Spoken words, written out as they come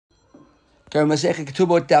Go Masechet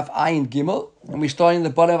Ketubot Daf Ayin Gimel, and we're starting at the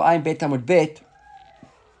bottom of Ayin Bet Amud Bet.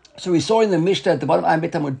 So we saw in the Mishnah at the bottom of Ayin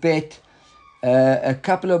Bet Amud Bet a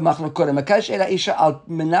couple of machlokot. Makash ela isha al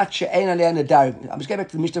menat she'ein alei nedarim. I'm just going back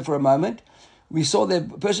to the Mishnah for a moment. We saw the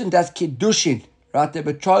person does kiddushin, right, the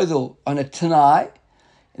betrothal on a tanai,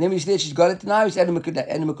 and then we said she's got a tanai, we said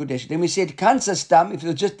Mekudesh. Then we said kansa stam, if it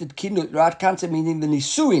was just the kindle, right, kansa meaning the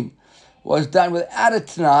nisuin was done without a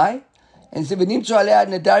tanai. And so v'nimtzu alei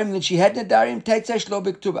nedarim, then she had nedarim, teitzeh shlo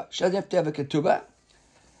b'ktuba. She doesn't have to have a ketubah.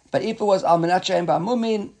 But if it was al menat she'ein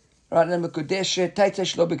ba'mumin, right, and mekudeshet, teitzeh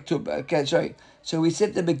shlo b'ktuba. Okay, sorry. So we said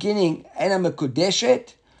at the beginning, ena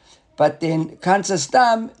mekudeshet, but then kansa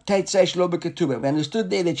stam, teitzeh shlo b'ktuba. We understood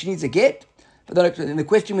there that she needs a get. But then the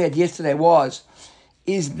question we had yesterday was,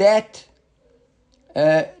 is that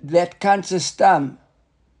kansa stam,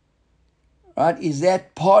 right, is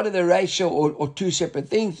that part of the ratio or two separate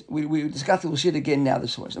things? We discussed it, we'll see it again now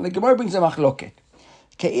this morning. So the Gemara brings a machloket.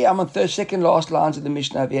 Okay, I'm on the second last lines of the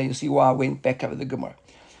Mishnah over here. You'll see why I went back over the Gemara.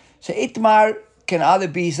 So Itmar can either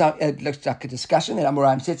be some, it looks like a discussion that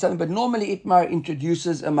Amoraim said something, but normally Itmar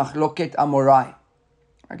introduces a machloket Amoraim.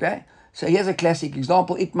 Okay? So here's a classic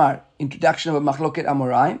example. Itmar, introduction of a machloket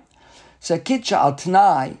Amoraim. So Kitcha al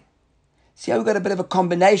Tanai. See how we've got a bit of a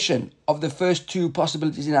combination of the first two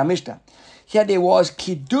possibilities in our Mishnah. Here there was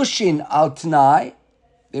Kiddushin al Tanai.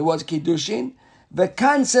 There was Kiddushin.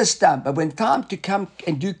 Vakansa stam. But when time to come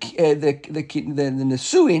and do the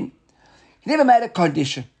Nesuin, he never made a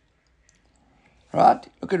condition. Right?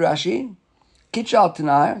 Look at Rashi. Kitcha al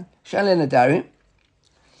Tanai. Shalei Nadarim.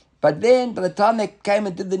 But then, by the time they came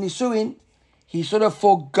and did the Nisuin, he sort of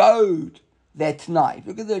forgoed that Tanai.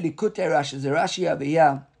 Look at the Likutei Rashi. There's a Rashi over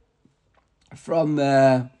here from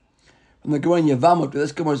the Gemara in Yevamot, but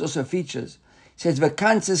this Gemara also features. It says,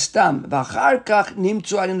 Vakansa stam, v'achar kach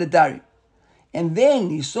nimtzu al nedari. And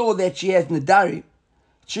then he saw that she has nedari.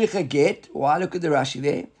 Tzricha get, why look at the Rashi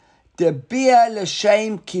there, Debia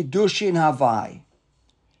l'shem kiddushin havai.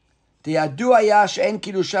 De'adu haya she'en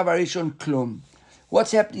kiddushav harishon klum.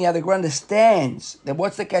 What's happening here? The Gemara understands that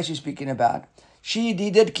what's the case she's speaking about? She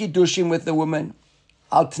did kiddushin with the woman,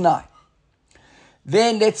 al t'nai.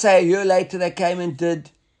 Then, let's say a year later, they came and did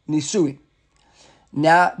Nisuin.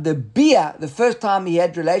 Now, the Bia, the first time he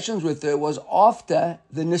had relations with her was after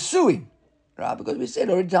the Nisuin. Right? Because we said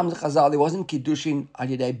already times of Chazal, there wasn't Kiddushin al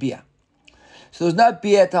Yedei Bia. So there was no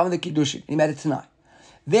Bia at the time of the Kiddushin. He made it tonight.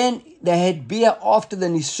 Then they had Bia after the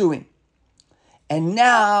Nisuin. And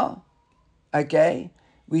now, okay,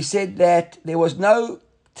 we said that there was no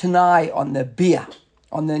Tanai on the Bia,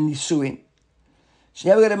 on the Nisuin. So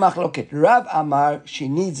now we got a machloket. Rav Amar, she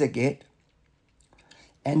needs a get.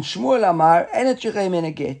 And Shmuel Amar, and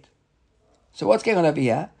a get. So what's going on over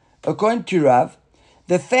here? According to Rav,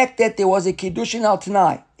 the fact that there was a Kiddushin al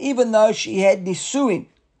Tanai, even though she had Nisuin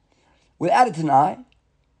without a Tanai,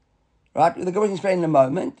 right, the Gemara will explain in a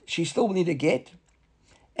moment, she still will need a get.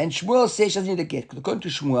 And Shmuel says she doesn't need a get. Because according to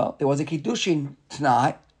Shmuel, there was a Kiddushin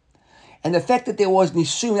Tanai, and the fact that there was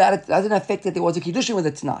Nisuin without it doesn't affect that there was a Kiddushin with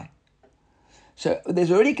a Tanai. So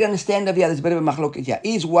there's already can understand over here, there's a bit of a machloket here.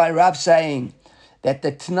 Is why Rav saying that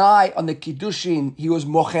the Tanai on the Kiddushin, he was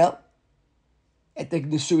mochel at the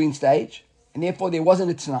Nisuin stage, and therefore there wasn't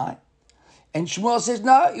a Tanai. And Shmuel says,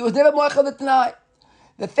 no, he was never mochel the Tanai.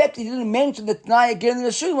 The fact he didn't mention the Tanai again in the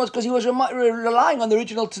Nisuin was because he was relying on the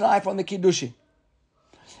original Tanai from the Kiddushin.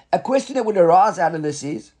 A question that would arise out of this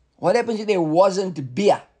is, what happens if there wasn't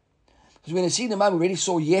Bia? Because we're going to see in the moment, we already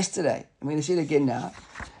saw yesterday, and we're going to see it again now,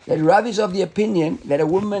 that Rav is of the opinion that a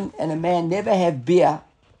woman and a man never have Bia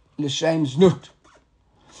l'shem znut.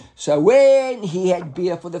 So when he had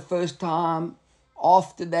Bia for the first time,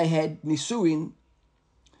 after they had Nisuin,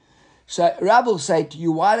 so Rav will say to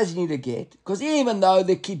you, why does he need a get? Because even though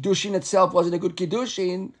the Kiddushin itself wasn't a good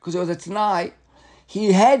Kiddushin, because it was a Tanai,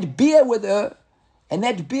 he had Bia with her, and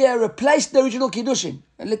that Bia replaced the original Kiddushin.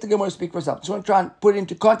 And let the Gemara speak for itself. I just want to try and put it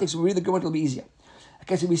into context. When we read the Gemara, it'll be easier.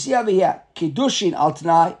 Okay, so we see over here, Kiddushin al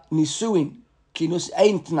Tanai, Nisuin, Kinus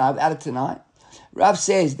ein Tanai, without a Tanai. Rav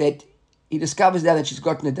says that he discovers now that she's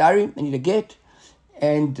got Nadarim, they need a get.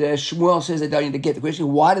 And Shmuel says they don't need a get. The question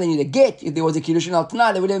is, why do they need a get? If there was a Kiddushin al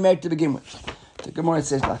Tanai, they would have married to begin with. The Gemara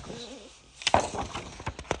says like this.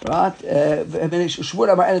 Right?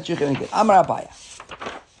 Shmuel Amar and Tzricha get. Amar Abaya.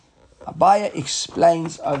 Abaya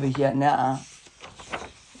explains over here now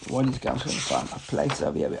what he's going to find. A place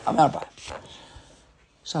over here. Amar Abaya.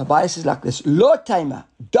 So Abaya says like this, Lo Taima,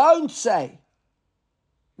 don't say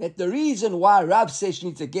that the reason why Rav says she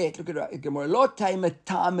needs a get, look at Gemara, Lo Taima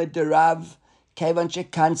Tama de Rav, Kevan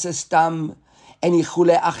Shekansa Stam, and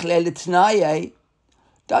Ichule Achle L'Tnaye,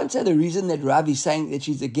 Don't say the reason that Rav is saying that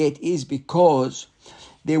she's a get is because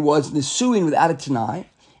there was Nisuin without a Tanai,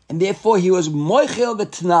 and therefore he was Moichel the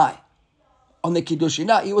Tanai on the Kiddushin.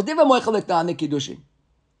 No, he was never Moichel the Tanai on the Kiddushin.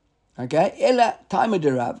 Okay? Ela time of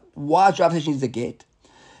the Rav. Why is Rav saying she's a get?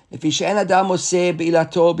 If Ishaen Adam Oseh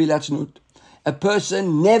Bilato Bilatznut, a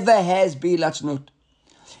person never has Bilatznut.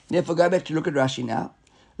 Therefore, go back to look at Rashi now.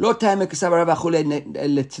 Lo time Kasava Rav Achule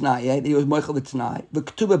Letnai, he was Moichel the Tanai. The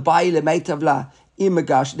Ketubah Bai Lemeitavla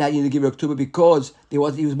Imagash, now you need to give her a Ketubah because he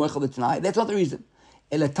was Moichel the Tanai. That's not the reason.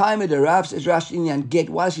 Ela time of the Rav says Rashi Inyan get.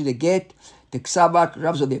 Why is she the get? The Ksabak,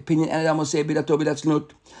 Rav's of the opinion, and Adam Oseh Bilato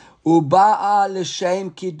Bilatznut. Uba'a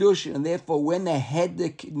l'shem kiddushin, and therefore when they had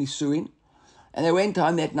the nisuin, and they went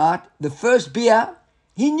home that night, the first beer,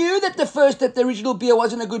 he knew that the original beer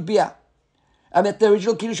wasn't a good beer, and that the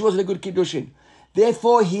original kiddushin wasn't a good kiddushin.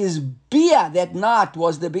 Therefore, his beer that night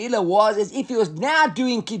was as if he was now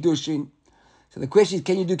doing kiddushin. So the question is,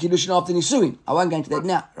 can you do kiddushin after nisuin? I won't go into that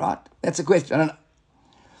now, right? That's the question. I don't know.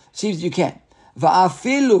 Seems you can.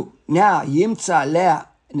 Va'afilu now yimtza lea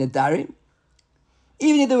nedarim.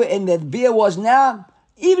 Even if they were, and the beer was now,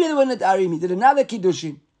 even if they were not Arim, he did another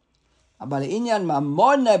Kiddushin. But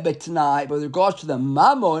with regards to the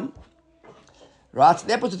Mammon, right, so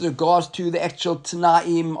that was with regards to the actual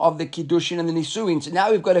Tanaim of the Kiddushin and the Nisuin. So now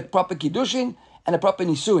we've got a proper Kiddushin and a proper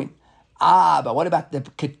Nisuin. But what about the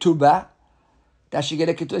Ketubah? Does she get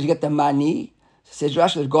a Ketubah? Does she get the money? So says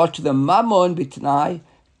Rashi, with regards to the Mammon, B'Tanai,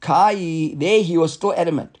 Kai, there he was still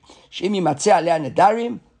adamant. Shemi Matzeh Alea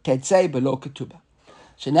Nedarim, Tetzei Below Ketubah.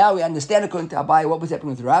 So now we understand, according to Abai, what was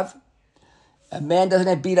happening with Rav. A man doesn't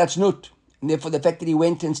have bilat znut. And therefore the fact that he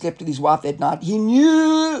went and slept with his wife that night, he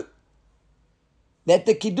knew that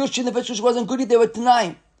the kiddushin, the first wasn't good if they were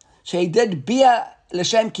tanaim. So he did bia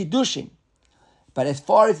l'shem kiddushin. But as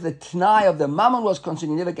far as the tanai of the mammon was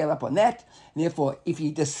concerned, he never gave up on that. And therefore, if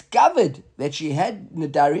he discovered that she had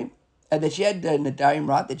nadarim, right, that she had made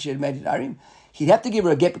nadarim, he'd have to give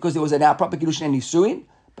her a get because there was a now proper kiddushin and nisuin,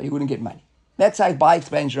 but he wouldn't get money. That's how Bai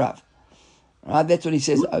explains Rav. Right? That's what he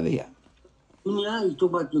says over here. Dunya, you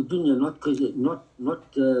talk about the dunya, not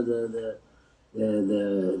the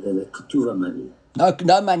ketubah money. No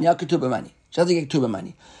money, no ketubah money. She doesn't get ketubah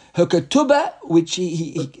money. Her ketubah, which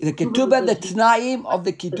the ketubah, the tnaim of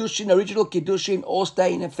the kiddushin, original kiddushin, all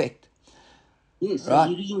stay in effect. Yes, right?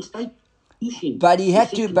 So he didn't stay kiddushin. But he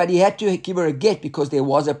had to give her a get because there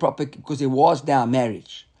was now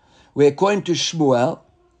marriage. Where according to Shmuel,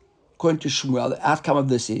 the outcome of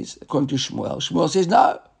this is, according to Shmuel says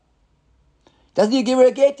no. Doesn't he give her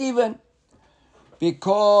a get even?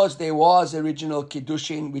 Because there was original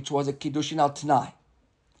kiddushin, which was a kiddushin al tanai.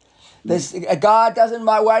 A guy doesn't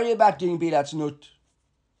worry about doing bilat znut.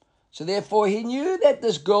 So therefore he knew that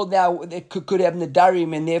this girl now could have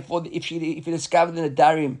nadarim, and therefore if he discovered the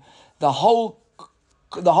nadarim, the whole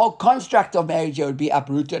construct of marriage would be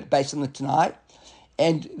uprooted based on the tanai.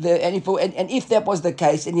 And if that was the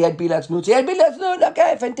case, and he had bilat znut,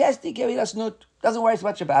 okay, fantastic, bilat znut, doesn't worry so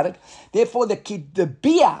much about it. Therefore, the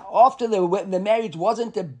bia after the marriage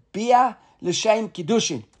wasn't a bia l'shem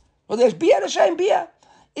kiddushin. Well, there's bia l'shem bia.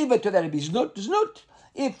 If it turned out to be znut.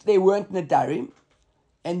 If they weren't nadarim,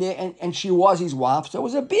 and she was his wife, so it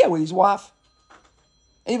was a bia with his wife.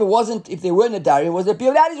 And if they weren't nadarim, it was a bia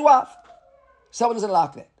without his wife. Someone doesn't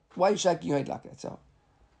like that. Why are you shaking your head like that? So.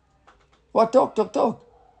 What? Talk.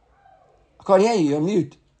 I can't hear you. You're on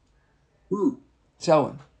mute. Who?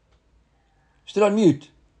 Someone. Still on mute.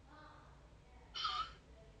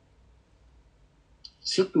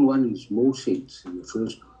 Second one is more sense than the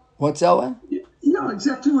first one. What's that one? Yeah,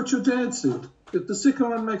 exactly what your dad said. That the second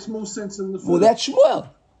one makes more sense than the first. Well, that's Shmuel.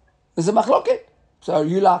 There's a machloket. So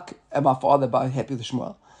you and my father both happy with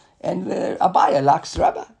Shmuel. And Abaya likes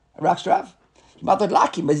Rav. You might not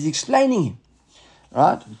like him, but he's explaining him.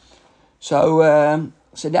 Right? So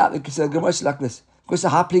now the Gemara is like this. Because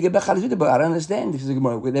I don't understand. This is the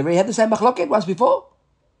Gemara. They already had the same machloket once before.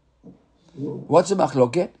 What's the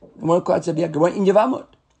machloket? The one quotes the Gemara in Yevamot.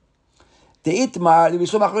 The Itmar, we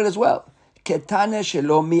saw machloket as well. Ketana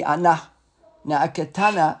shelo mi'anah. Now a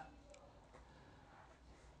ketana,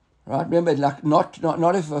 right? Remember, like not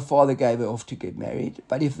if her father gave her off to get married,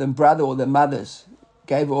 but if the brother or the mothers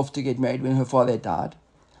gave her off to get married when her father died,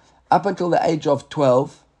 up until the age of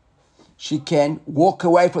 12, she can walk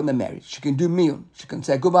away from the marriage. She can do miyun. She can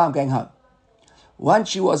say, goodbye, I'm going home. Once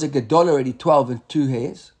she was a gadol already, 12 and 2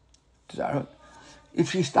 hairs,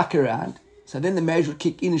 if she stuck around, so then the marriage would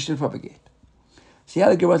kick in and she would propagate. See how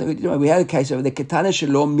the Gemara, we had a case over the Ketana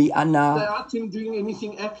Shalom Mi'ana. Without him doing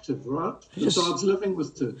anything active, right? Besides living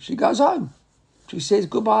with her. She goes home. She says,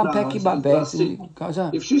 goodbye, I'm No, packing my bags, and he goes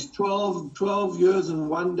on. if she's 12 years and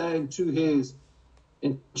 1 day and 2 hairs,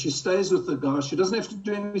 and she stays with the guy, she doesn't have to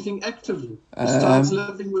do anything actively besides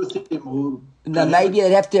living with him. Or No, maybe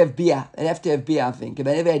they'd have to have beer. They'd have to have beer, I think. If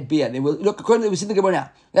they never had beer, then look, according to we see the Gemara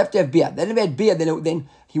now, they have to have beer. They never had beer, then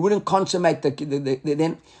he wouldn't consummate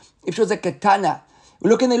then if she was a katana.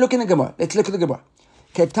 Look in the Gemara. Let's look at the Gemara.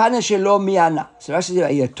 Katana shelo miana. So Rashi says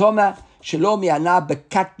here, Toma shelo miana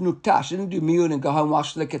bekatnuta. She didn't do miyun and go home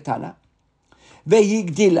wash the katana.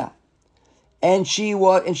 Vehigdila. And she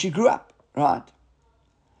grew up, right?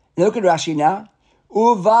 Now look at Rashi now.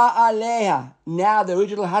 Uva aleha. Now the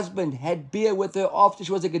original husband had beer with her after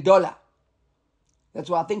she was a gedola. That's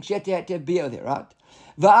why I think she had to have beer with her, right?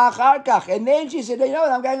 Va'achar kach. And then she said, you know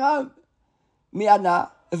what, I'm going home.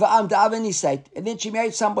 Mi'ana. Va'am da'avani sait. And then she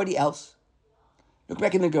married somebody else. Look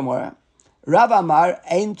back in the Gemara. Rav Amar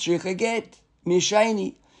ein tzricha get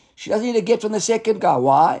mishayni. She doesn't need a get from the second guy.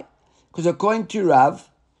 Why? Because according to Rav,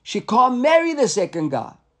 she can't marry the second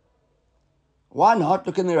guy. Why not?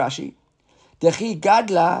 Look in the Rashi. Dechi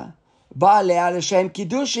gadla ba'alea l'shem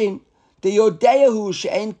kiddushin. The yodeyahu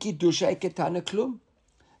she'en kiddushay ketana klum.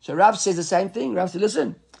 So Rav says the same thing. Rav says,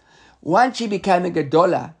 listen, once she became a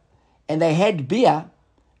gedola and they had beer,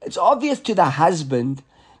 it's obvious to the husband,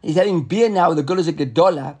 he's having beer now with the girl as a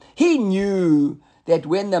gedola. He knew that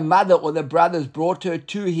when the mother or the brothers brought her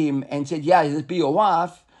to him and said, yeah, this be your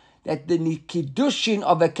wife, that the kiddushin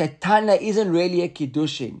of a ketana isn't really a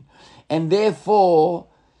kiddushin. And therefore,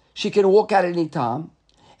 she can walk out at any time.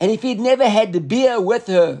 And if he'd never had the beer with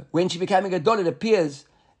her when she became a gedola, it appears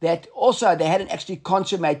that also they hadn't actually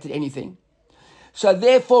consummated anything. So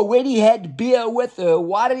therefore, when he had beer with her,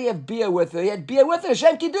 why did he have beer with her? He had beer with her,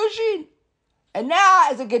 Shem Kiddushin. And now,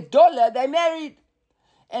 as a gedola, they married.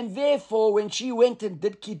 And therefore, when she went and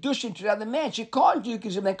did Kiddushin to another man, she can't do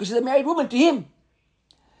Kiddushin because she's a married woman to him.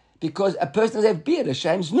 Because a person doesn't have beer,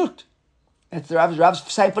 Hashem znut. That's the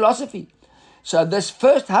Rav's same philosophy. So this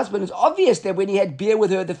first husband, it's obvious that when he had beer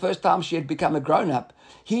with her the first time she had become a grown-up,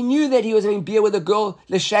 he knew that he was having beer with a girl,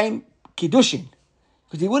 l'shem kiddushin.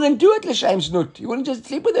 Because he wouldn't do it l'shem znut. He wouldn't just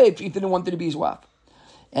sleep with her if he didn't want her to be his wife.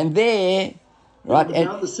 And there, right? Yeah,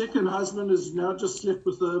 now the second husband is now just slept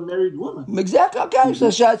with a married woman. Exactly, okay.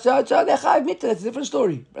 So they're chayiv mitzvah. That's a different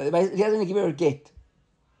story. He hasn't given her a get.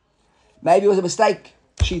 Maybe it was a mistake.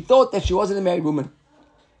 She thought that she wasn't a married woman.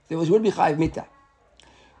 There would be chayiv mitzvah.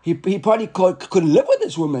 He probably couldn't live with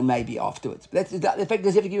this woman maybe afterwards. But that's the fact.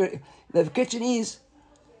 Does he have to give her? The question is,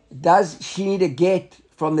 does she need a get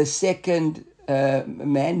from the second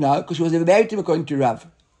man? No, because she was never married to him according to Rav.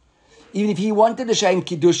 Even if he wanted the Shem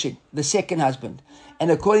Kiddushin, the second husband, and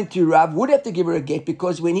according to Rav, would have to give her a get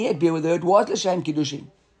because when he had beer with her, it was the Shem Kiddushin.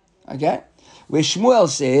 Okay, where Shmuel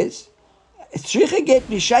says, "Tzricha get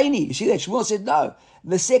mishayni." You see that Shmuel said no.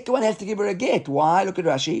 The second one has to give her a get. Why? Look at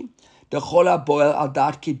Rashi. The chola boel al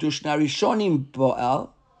dat kiddushna rishonim boel.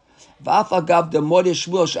 V'af agav the mod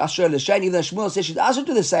Shmuel she'asher l'shayin. Even Shmuel says she's asher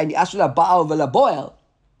to the shayin, asher la baal v'la boel.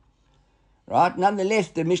 Right. Nonetheless,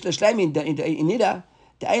 the Mishnah Shleim in Nida,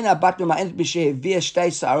 the eina bat mema'enet mishe'evia shtei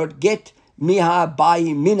sarot get miha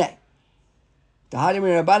bayi minei. The harim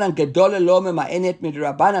Rabbanan gedola lo mema'enet mid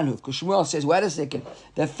Rabbanan hu. Because Shmuel says, wait a second,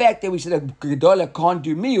 the fact that we said a gedola can't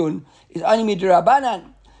do miyun is only mid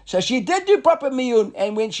Rabbanan. So she did do proper miyun,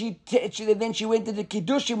 and when then she went to the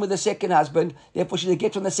kiddushin with the second husband. Therefore, she did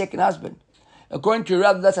get from the second husband. According to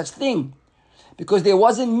Rav, that's such thing, because there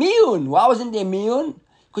wasn't miyun. Why wasn't there miyun?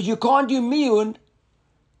 Because you can't do miyun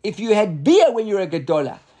if you had beer when you were a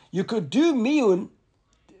gedola. You could do miyun,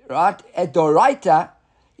 right, at doraita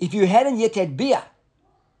if you hadn't yet had beer.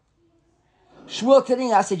 Shmuel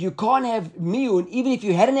telling us that you can't have miyun even if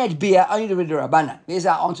you hadn't had beer, only to read the Rabbanan. There's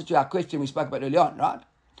our answer to our question we spoke about earlier on, right?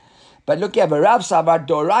 But look at Rav Savar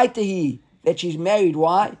Doraitahi that she's married.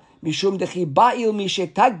 Why? Mishum dechi ba'il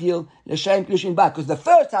mishetagdil l'shem kiddushin ba. Because the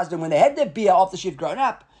first husband, when they had their beer after she'd grown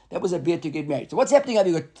up, that was a beer to get married. So what's happening? Have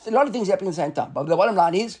you got a lot of things happening at the same time. But the bottom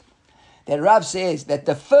line is that Rav says that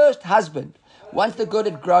the first husband, once the girl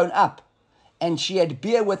had grown up and she had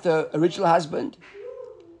beer with her original husband,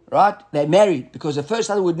 right? They married because the first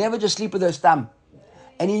husband would never just sleep with her stam,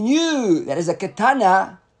 and he knew that as a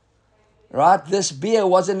katana. Right, this beer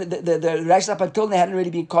wasn't the race up until they hadn't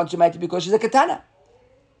really been consummated because she's a katana.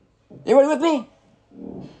 Everybody with me?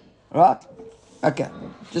 Right? Okay.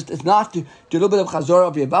 Just it's nice to do a little bit of chazorah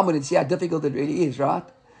of Yevamot and see how difficult it really is, right?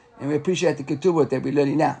 And we appreciate the ketubot that we're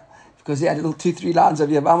learning now. Because a little 2-3 lines of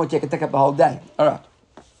Yevamot can take up a whole day. All right.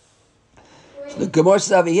 So the Gemara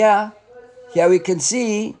says over here we can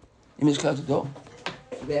see, let me just close the door,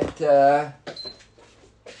 that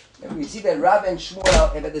And we see that Rav and Shmuel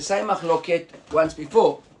have had the same machloket once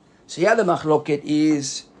before. So here the machloket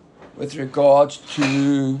is with regards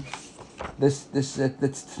to this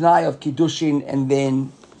t'nai of kiddushin and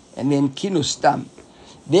then kinus stam.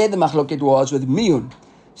 There the machloket was with miyun.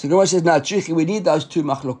 So Gemara says, no, tricky, we need those two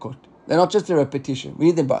machlokot. They're not just a repetition. We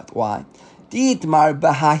need them both. Why? Di'itmar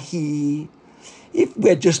bahahi. If we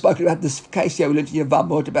had just spoken about this case here, we learned in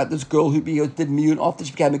Yevamot about this girl who did miyun after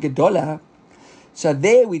she became a gedola. So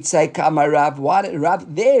there we'd say, Kama Rav. Why did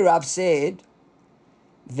Rav said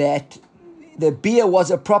that the beer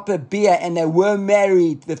was a proper beer and they were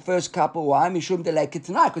married, the first couple. Why? Mishum delay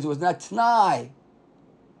ketnai, because it was not t'nai.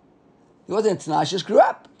 It wasn't t'nai, she just grew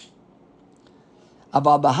up.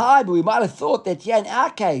 Aval Bahai, but we might have thought that here in our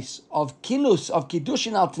case of kinus, of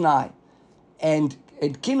kiddushin al t'nai, and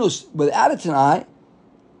kinus without a t'nai,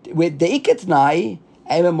 with the ikka t'nai,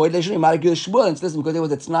 we might agree with Shmuel and listen, because there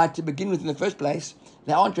was a t'nai to begin with in the first place.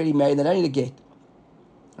 They aren't really married, they don't need a get.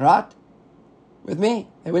 Right? With me?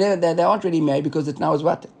 They aren't really married because the t'nai was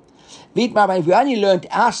what? If we only learned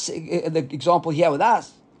us, the example here with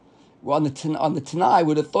us, on the Tanai,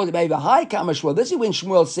 would have thought that maybe high Kama Shmuel. This is when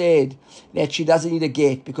Shmuel said that she doesn't need a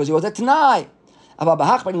get because it was a Tanai.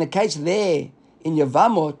 But in the case there in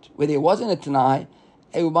Yevamot, where there wasn't a Tanai,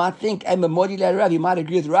 you might think, you might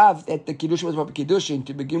agree with Rav that the Kiddushin was proper Kiddushin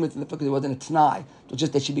to begin with, in the fact that there wasn't a Tanai. It was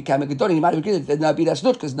just that she became a Gedolah. You might agree that there's no Bidas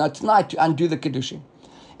Nut because no Tanai to undo the Kiddushin.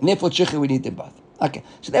 And therefore, Chichi, we need them both. Okay,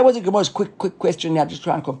 so that was a Gemara's quick question now, just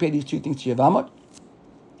try and compare these two things to Yevamot.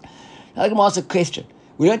 Now, the Gemara asks a question.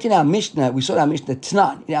 We learned in our Mishnah, we saw in our Mishnah,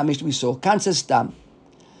 Tnan, in our Mishnah we saw, Kansa Stam,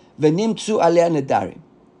 V'nimtzu alei nedarim.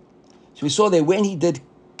 So we saw that when he did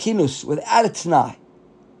kinus without a Tnai,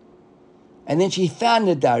 and then she found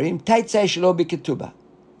nedarim, Taitzei shelo b'ketuba.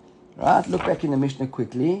 Right, look back in the Mishnah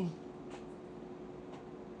quickly.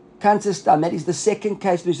 Kansa Stam, that is the second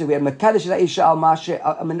case. We have Mekadesh la'isha al mashe,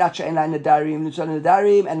 Amenacha en nedarim, Nutzel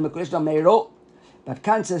nedarim, and Mekadesh al meiro. But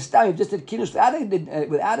Kansa Stam, you just did kinus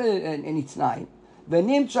without any Tnai.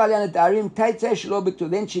 Then she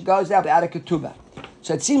goes out of ketubah.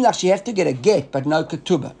 So it seems like she has to get a get, but no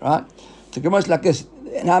ketubah, right? So Gemara is like this.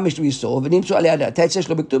 In our Mishnah we saw, ketubah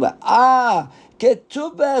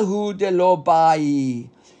hu de lo bai.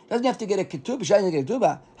 Doesn't have to get a ketubah. She doesn't get a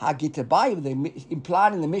ketubah. Ha get a bai.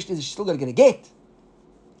 Implied in the Mishnah is she's still got to get a get,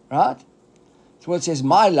 right? So it says,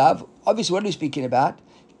 my love. Obviously, what are we speaking about?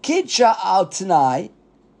 Kidsha al t'nai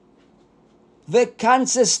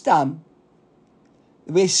v'kansa stam.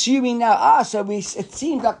 We're assuming now, it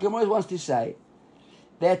seems like Gemara wants to say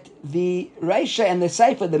that the Reisha and the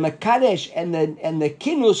Sefer, the Mekadesh and the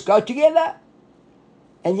Kinus go together.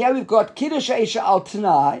 And here we've got Kiddush Isha al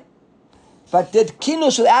Tanai, but did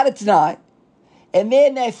Kinus without a Tanai. And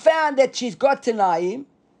then they found that she's got Tanaim,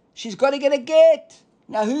 she's got to get a get.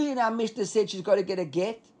 Now who in our Mishnah said she's got to get a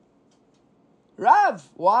get? Rav.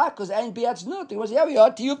 Why? Because Ein Biatz Nut. It was, here we are,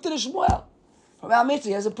 Tiyuf to the Shmuel. From our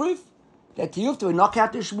Mishnah, here's a proof. That Tiyufta will knock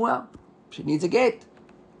out the Shmuel. She needs a get.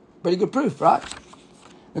 Pretty good proof, right?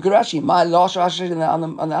 Look at Rashi. My last Rashi on the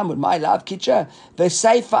Amud. My love, Kitcha. The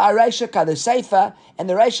Seifa Areshaka. The Seifa and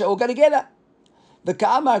the Reisha all go together. The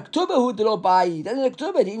Ka'amar K'tuba hu de lo bayi. Doesn't the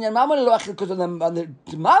K'tuba. The Inyan Mammon lo achil. Because on the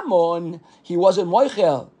Mammon, he wasn't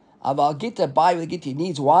moichel. Aval Gita bayi with the Gita. He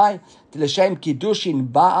needs. Why? To l'shem Kiddushin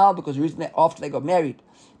Baal. Because the reason after they got married,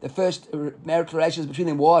 the first marital relations between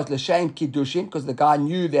them was l'shem Kiddushin. Because the guy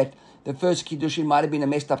knew that the first Kiddushin might have been a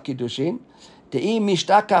messed up Kiddushin. That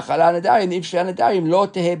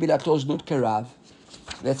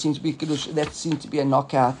seems to be Kiddush. That seems to be a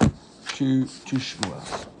knockout to Shmuel.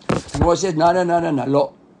 Shmuel says, no,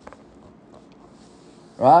 lo.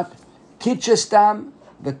 Right? Kitcha stam,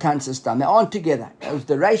 the kansa stam. They aren't together.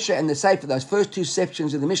 The Reisha and the Sefer, those first two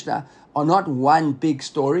sections of the Mishnah, are not one big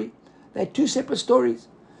story. They're two separate stories.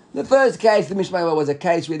 The first case, the Mishnah was a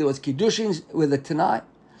case where there was Kiddushins with a Tanai.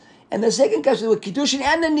 And the second case, there were Kiddushin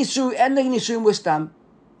and the Nisuim were stam.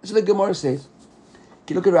 That's what the Gemara says.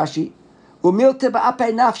 You look at Rashi.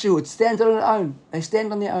 It stands on their own. They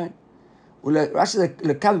stand on their own. Rashi says,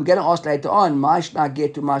 we're going to ask later on, how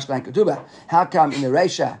come in the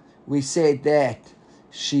Reisha we said that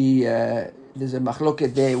there's a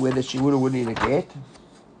machloket there whether she would or wouldn't need a get.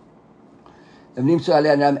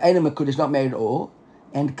 Is not married at all.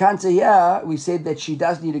 And Kansa here, we said that she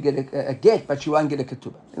does need to get a get, but she won't get a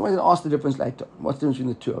ketubah. I want to ask the difference later. What's the difference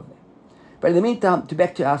between the two of them? But in the meantime,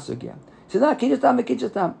 back to us again. He says, no,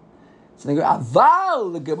 kitchastam. So they go,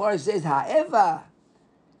 aval, the Gemara says, however,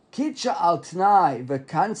 kitcha al t'nai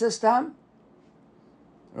v'kansa stam,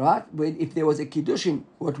 right? If there was a kiddushin,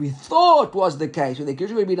 what we thought was the case, where the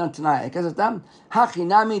kiddushin would be done tonight.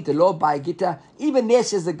 Hachinami, the law by gita. Even there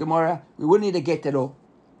says the Gemara, we wouldn't need a get at all.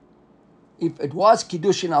 If it was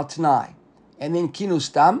kiddushin al tanai and then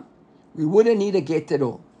kinustam, we wouldn't need a get at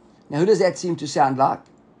all. Now, who does that seem to sound like?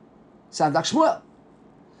 Sounds like Shmuel.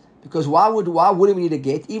 Because why wouldn't we need a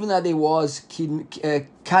get? Even though there was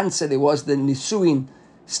cancer, there was the nisuin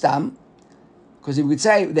stam. Because we would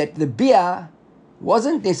say that the beer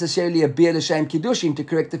wasn't necessarily a beer l'shem kiddushin to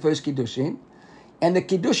correct the first kiddushin, and the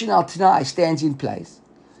kiddushin al tanai stands in place.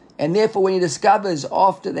 And therefore, when he discovers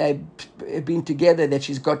after they've been together that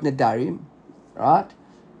she's got nadarim, right?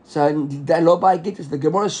 So the lo by gittus, the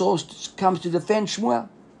Gemara source comes to defend Shmuel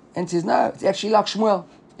and says, no, it's actually like Shmuel.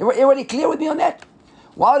 Everybody clear with me on that?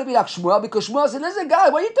 Why would it be like Shmuel? Because Shmuel said, listen,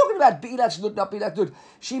 guys, what are you talking about? Bi'ilach shnut, not bi'ilach shnut.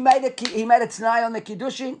 He made a t'nai on the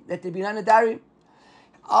kiddushin that there'd be no nadarim.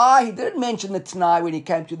 He didn't mention the t'nai when he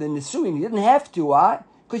came to the nisuin. He didn't have to. Why?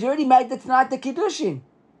 Because he already made the t'nai the kiddushin.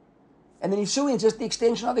 And the nisuin is just the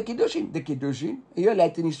extension of the kiddushin. The kiddushin, a year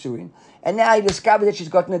later nisuin. And now he discovered that she's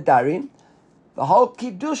got nadarim. The whole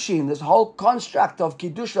kiddushin, this whole construct of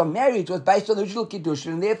kiddushin, of marriage, was based on the original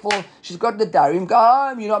kiddushin. And therefore, she's got nadarim. Go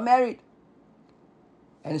home, you're not married.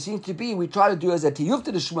 And it seems to be, we try to do as a tiyuf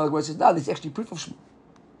to the Shmuel. The Gemara says, no, there's actually proof of Shmuel.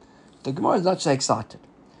 The Gemara is not so excited.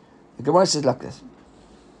 The Gemara says like this.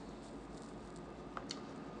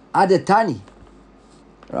 Adatani.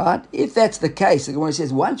 Right? If that's the case, the Gemara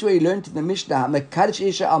says, once we learned in the Mishnah, Mekadosh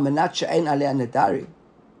Isha al Manat She'en Alei Nadarim.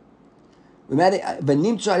 We made it,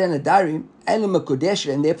 V'nimtzu Alei Nadarim, and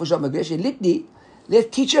Mekodesh, and therefore Shal Mekodesh, Litni,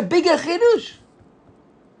 let's teach a bigger Chidush.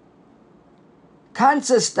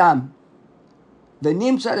 Kansa Stam.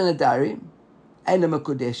 V'nimtzu Alei Nadarim, and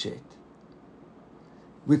Mekodeshet.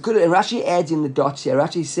 We could, and Rashi adds in the dots here,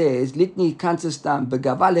 Rashi says, Litni Kansa Stam,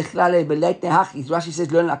 B'gava Lechlale B'leitne Hachis. Rashi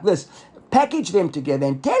says, learn like this. Package them together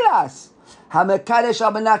and tell us HaMekadesh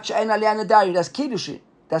Abanat She'en Alei Nadarim. That's Kiddushin.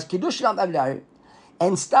 That's Kiddushin al Nadarim.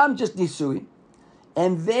 And Stam just Nisuin.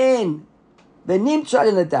 And then the Nimtzu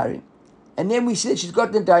Alei Nadarim. And then we see that she's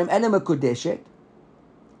got Nadarim and a Mekodeshet.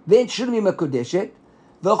 Then she shouldn't be Mekodeshet.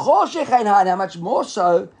 The Choshech Ein Han, how much more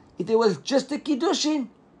so if it was just a Kiddushin.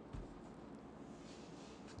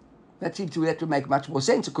 That seems to make much more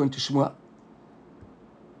sense according to Shmuel.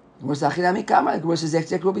 The Gemara says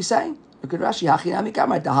exactly what we're saying. Look at Rashi. Hachinami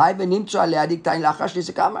kamar. Tahai v'nimtzu alei adik tain lachash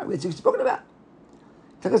nisa kamar. What's he spoken about?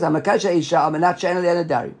 Take us. Hamakasha isha almanat she'en alei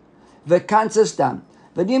nadarim. V'kansa stam.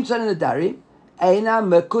 V'nimtzu alei nadarim. Eina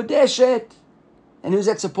mekudeshet. And who's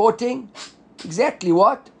that supporting? Exactly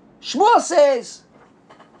what Shmuel says.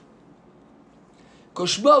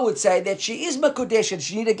 Because Shmuel would say that she is mekudeshet.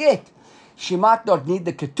 She need a get. She might not need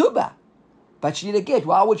the ketubah, but she need a get.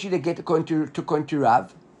 Why would she need a get according to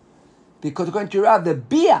Rav? Because according to Rav, the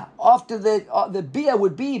bia after the bia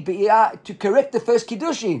would be bia to correct the first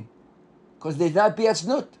kiddushin, because there's no bia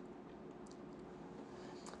snut.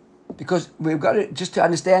 Because we've got to just to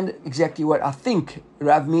understand exactly what I think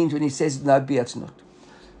Rav means when he says no bia snut.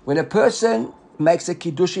 When a person makes a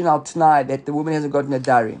kiddushin al t'nai that the woman hasn't got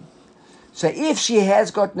nadarim, so if she has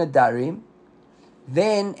got nadarim,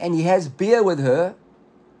 then and he has bia with her,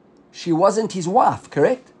 she wasn't his wife,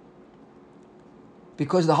 correct?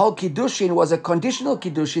 Because the whole kiddushin was a conditional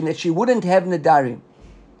kiddushin that she wouldn't have nadarim.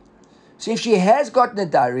 So if she has got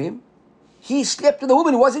nadarim, he slept with a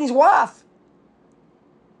woman who wasn't his wife.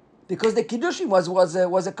 Because the kiddushin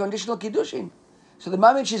was a conditional kiddushin. So the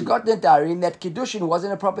moment she's got nadarim, that kiddushin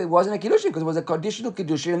wasn't a kiddushin because it was a conditional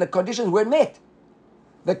kiddushin and the conditions weren't met.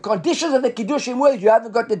 The conditions of the kiddushin were you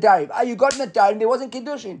haven't got nadarim. You got nadarim, there wasn't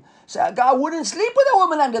kiddushin. So a guy wouldn't sleep with a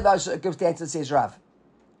woman under those circumstances, says Rav.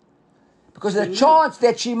 Because of the chance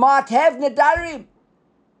that she might have nadarim.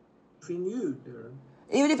 If he knew, Darren.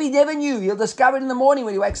 Even if he never knew, he'll discover it in the morning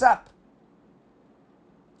when he wakes up.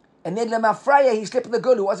 And then Lemafreya, he slept with a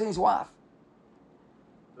girl who wasn't his wife.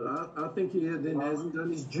 I think he then hasn't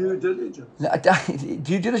done his due diligence.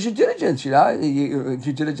 Due diligence, you know,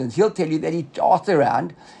 due diligence. He'll tell you that he asked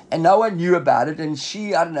around and no one knew about it and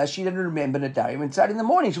she, I don't know, she didn't remember nadarim. And so in the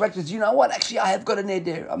morning she wakes up and says, you know what, actually I have got a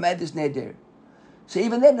neder. I made this neder. So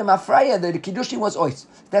even then, the Mafreya, the kiddushin was ois.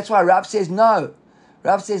 That's why Rav says no.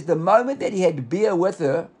 Rav says the moment that he had beer with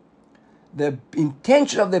her, the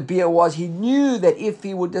intention of the beer was he knew that if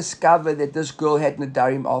he would discover that this girl had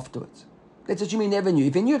nadarim afterwards. Let's assume he never knew.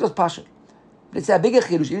 If he knew, it was pashut. Let's say a bigger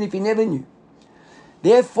chiddush, even if he never knew.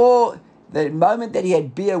 Therefore, the moment that he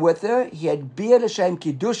had beer with her, he had beer l'shem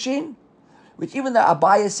kiddushin, which even though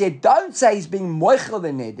Abaya said, don't say he's being moichel the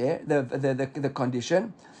neder, the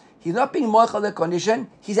condition. He's not being moichel the condition.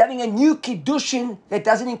 He's having a new kiddushin that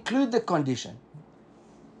doesn't include the condition.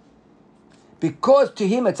 because to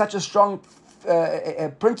him it's such a strong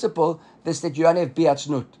principle that you don't have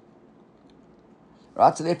bi'atznut.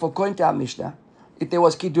 Right? So therefore, according to our Mishnah, if there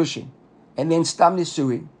was kiddushin and then stam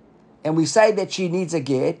nisuin, and we say that she needs a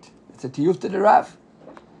get, it's a tiyuf to the Rav.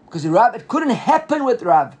 Because the Rav, it couldn't happen with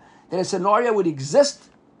Rav that a scenario would exist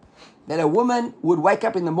that a woman would wake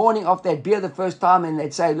up in the morning after they'd beer the first time and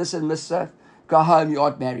they'd say, listen, mister, go home, you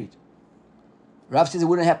aren't married. Rav says it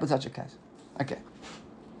wouldn't happen in such a case. Okay.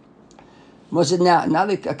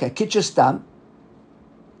 Kitcher stam,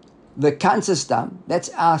 the cancer stam, that's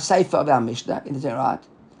our sefer of our Mishnah, is that right?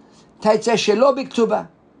 Taitzeh shelo b'ktuba.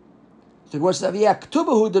 So it was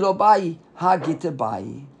ktuba hu delo bayi, ha gita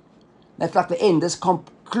bayi. That's like the end. This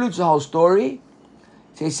concludes the whole story.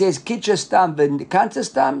 So he says, kitcher stam, the cancer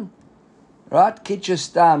stam, right? Kitcher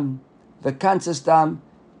stam, the cancer stam,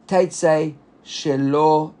 taitzeh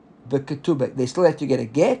shelo b'ktuba. They still have to get a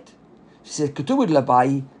get. She says, ktuba delo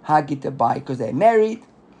bayi, ha gita bayi, because they're married.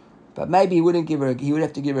 But maybe he wouldn't give her. He would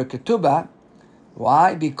have to give her a ketubah.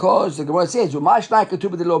 Why? Because the Gemara says, "U'mashnai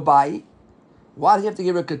ketubah de lo bai." Why does he have to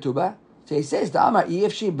give her a ketubah? So he says, "Da'amar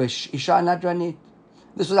ifshi b'isha nadranit."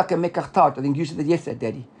 This was like a mekach taut. I think you said that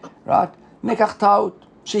yesterday, Daddy. Right? Mekach taut.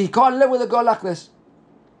 She can't live with a girl like this.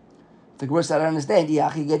 The Gemara said, "I don't understand."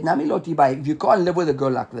 If you can't live with a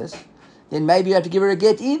girl like this, then maybe you have to give her a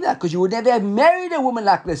get either, because you would never have married a woman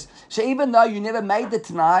like this. So even though you never made the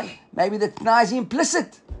t'nai, maybe the t'nai is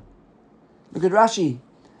implicit. Look at Rashi.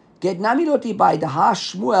 Get namiloti by the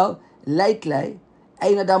Shmuel lately.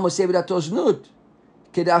 Ein adam oseh v'dato znut.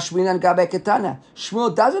 Kedashminan gabe ketana.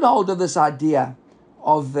 Shmuel doesn't hold of this idea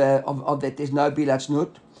of that there's no bilat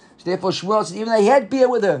znut. So therefore Shmuel says even though he had beer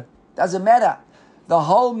with her, doesn't matter. The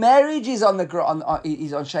whole marriage is on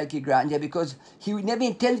shaky ground, because he never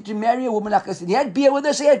intended to marry a woman like this. And he had beer with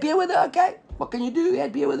her, so he had beer with her. Okay, what can you do? He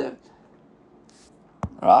had beer with her.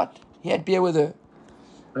 Right? He had beer with her.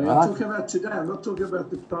 I'm talking about today. I'm not talking about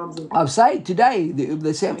the times of... I'm saying today,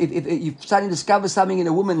 the same. If you suddenly discover something in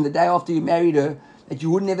a woman the day after you married her that you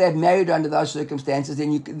wouldn't ever have married her under those circumstances,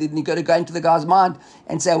 then you got to go into the guy's mind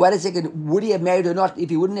and say, wait a second, would he have married her or not? If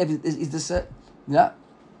he wouldn't have, is this a... No,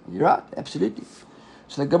 you're right, absolutely.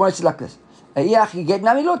 So the Gemara says like this.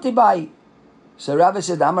 So Rabbi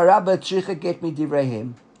said, I'm a Rabbi, tzricha get me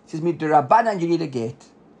divreihem. He says, midirabanan, you need a get.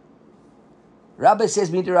 Rabbi says,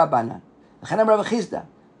 midirabanan. Chanam Rabbi Chizda.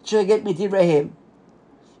 Should get me divrahim.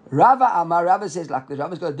 Rava Amar, Rava says like this.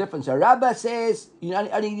 Rava's got a difference. So Rava says you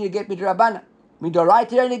only need to get me to Rabbana. Me do right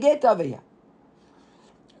here and get over here.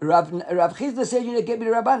 Rav Chizda says you need to get me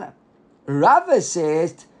to Rabbana. Rava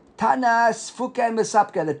says Tana Sfuka and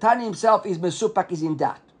Mesapka. The Tana himself is Mesupak, is in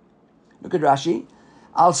that. Look at Rashi.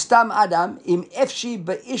 Al Stam Adam im Efshi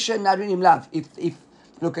Be'isha Nadrin im Lav. If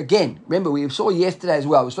look again. Remember we saw yesterday as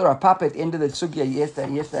well. We saw our Papa at the end of the sugya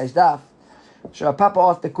yesterday's daf. So Papa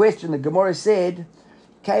asked the question. The Gemara said,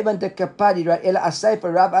 "Kavan de kapadi right? Ela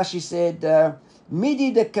asayfa." Rav Ashi said,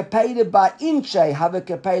 "Midi de kapeda by inche have a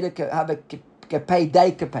kapeda."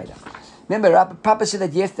 Remember, Papa said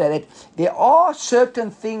that yesterday that there are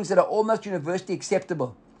certain things that are almost universally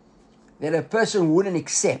acceptable that a person wouldn't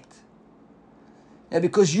accept. Now,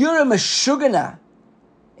 because you're a meshugana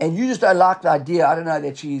and you just don't like the idea. I don't know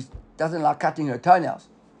that she doesn't like cutting her toenails.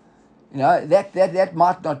 You know, that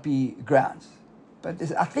might not be grounds. But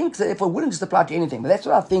I think that if it wouldn't just apply to anything. But that's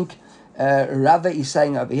what I think Rava is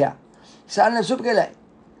saying over here. So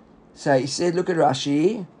he said, look at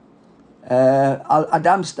Rashi.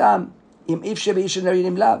 Adam stam im ifshe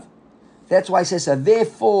be'isha lav. That's why he says, so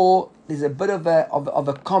therefore, there's a bit of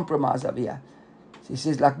a compromise over here. So he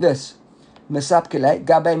says like this. Mesapkele,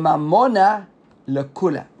 gabe mamona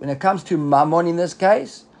lekula. When it comes to mammon in this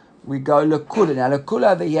case, we go lekula. Now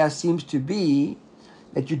lekula over here seems to be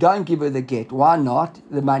that you don't give her the get. Why not?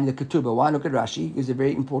 The money, the ketubah. Why? Look at Rashi. Is a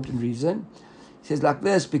very important reason. He says like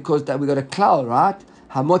this, because that we got a klal, right?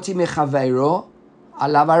 Hamoti mechaveiro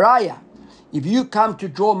alavaraya. If you come to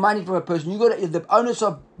draw money from a person, you got the onus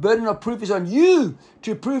of burden of proof is on you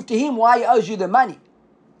to prove to him why he owes you the money.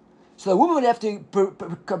 So the woman would have to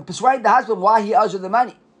persuade the husband why he owes her the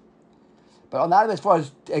money. But on the other hand, as far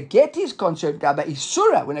as a get is concerned, about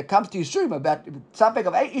Isura, when it comes to Isurim, about something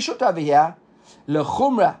of Ishut over here,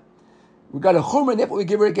 Lechumra. We got a Chumra, and therefore we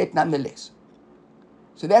give her a get nonetheless.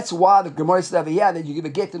 So that's why the Gemara said over here that you give a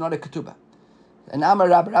get and not a ketubah. And Amar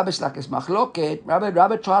Rabbi Shlakes Machloket,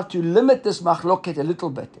 Rabbi tried to limit this Machloket a little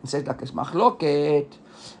bit and says like it's Machloket,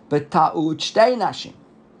 but Ta'ut Shtei Nashim. It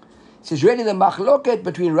says really the Machloket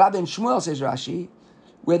between Rabbi and Shmuel, says Rashi,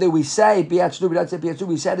 whether we say Biat Shnu, we don't say Biat Shnu,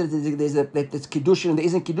 we say that there's Kiddushin and there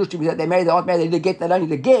isn't Kiddushin, we say they married, they aren't married, they need a get, they don't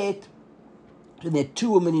need a get. So there are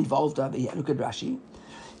two women involved over here. Look at Rashi.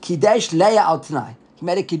 Kidesh Leah al Tanai. He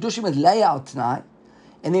made a Kiddushin with Leah al Tanai.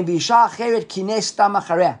 And then V'isha Acheret Kines Stam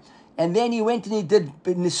Achareh. And then he went and he did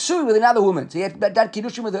Nisui with another woman. So he had done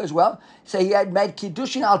Kiddushin with her as well. So he had made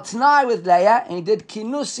Kiddushin al Tanai with Leah, and he did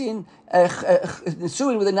Kinusin,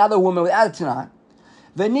 Nisui with another woman with al Tanai.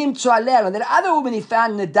 V'nim Tzualeh. And then the other woman he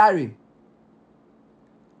found Nedarim.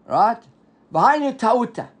 Right? V'hainu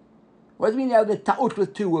Ta'uta. What does it mean now the Ta'ut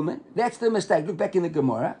with two women? That's the mistake. Look back in the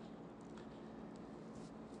Gemara.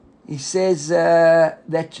 He says that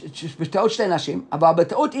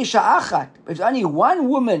it's only one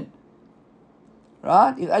woman,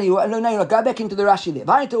 right? No, go back into the Rashi there.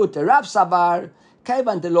 Rav Savar,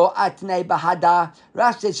 Kaivan Delo Atnei Bahada.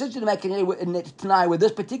 Rav said, since you make a tonight with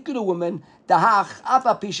this particular woman, Dahach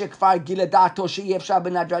Afa Pishek Far Giladato Sheyev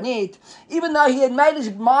Shabanadranit, even though he had made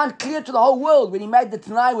his mind clear to the whole world when he made the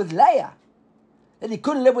tonight with Leah, that he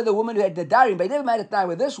couldn't live with a woman who had the darim, but he never made a tonight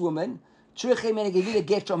with this woman. Tzrichim and he gave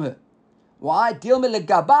get from her. Why? Dilme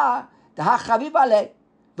legaba the hachaviv ale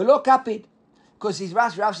velo kapid. Because his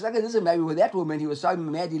Rav says, listen, maybe with that woman he was so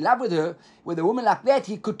mad in love with her. With a woman like that,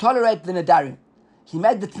 he could tolerate the nadarim. He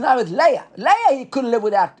made the tanah with Leah. Leah he couldn't live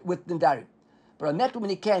with nadarim. But on that woman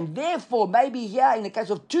he can. Therefore, maybe here in the case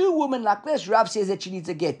of two women like this, Rav says that she needs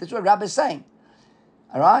a get. That's what Rav is saying.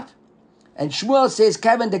 All right. And Shmuel says,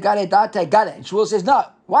 Kavan de gale date gale. And Shmuel says, no.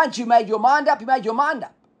 Once you made your mind up, you made your mind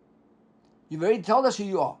up. You've already told us who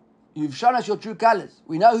you are. You've shown us your true colors.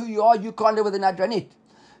 We know who you are. You can't live with an Adranit.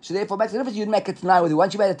 So therefore, it makes a difference. You'd make a Tanai with you.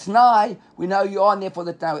 Once you made a Tanai, we know you are, and therefore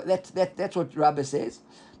the Tanai. That's what Rabbi says.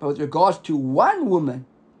 But with regards to one woman,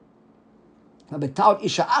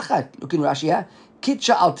 Isha Achat, look in Rashi here,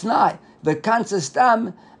 Kitcha al Tanai, Vekansa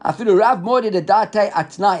Stam, Afilu Rav Modi de Date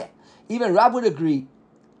Atnaya. Even Rav would agree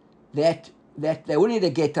that they wouldn't need a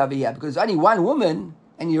get over here because only one woman.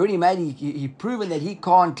 And he already he proven that he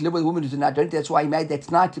can't live with a woman who's an adult. That's why he made that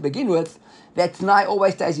tonight to begin with. That tonight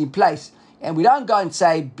always stays in place. And we don't go and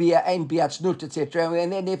say, Bia and Bia Tznud, etc.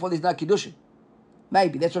 And then therefore there's no Kiddushin.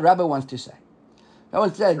 Maybe. That's what Rabbi wants to say. I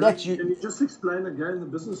want to say that's you. Can you just explain again the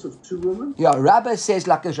business of two women? Yeah, Rabbi says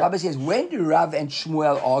like this. Rabbi says, when do Rav and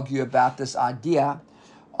Shmuel argue about this idea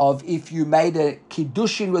of if you made a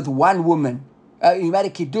Kiddushin with one woman, you made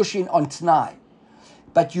a Kiddushin on tonight,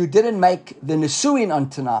 but you didn't make the Nesuin on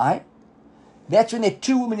Tanai, that's when there are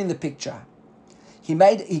two women in the picture. He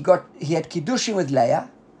had Kiddushin with Leah,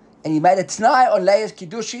 and he made a Tanai on Leah's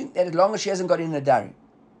Kiddushin, that as long as she hasn't got in the Darim.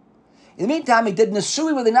 In the meantime, he did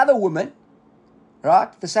Nesuin with another woman, right?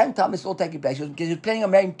 At the same time, it's all taking place. He was planning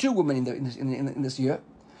on marrying two women in this year.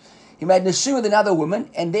 He made Nesuin with another woman,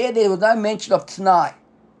 and there was no mention of Tanai.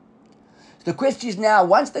 So the question is now,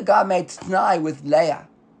 once the guy made Tanai with Leah,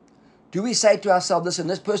 do we say to ourselves, listen,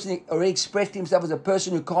 this person already expressed himself as a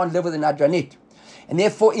person who can't live with an Adranit. And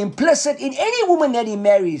therefore, implicit in any woman that he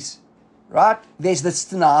marries, right, there's this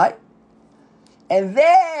Tanai. And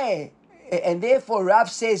therefore,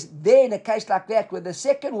 Rav says, there in a case like that, with the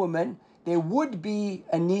second woman, there would be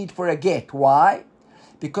a need for a get. Why?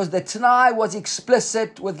 Because the Tanai was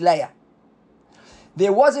explicit with Leah.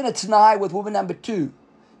 There wasn't a Tanai with woman number two.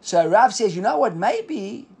 So Rav says, you know what,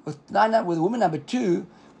 maybe with woman number two,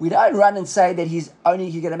 we don't run and say that he's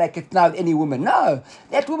going to make a Tanai with any woman. No.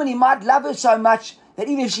 That woman, he might love her so much that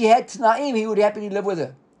even if she had Tanaim, he would happily live with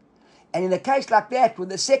her. And in a case like that, with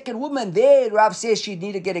the second woman, there, Rav says she'd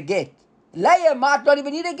need to get a get. Leah might not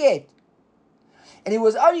even need a get. And it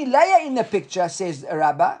was only Leah in the picture, says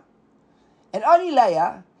Rabbah. And only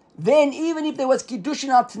Leah, then even if there was Kiddushin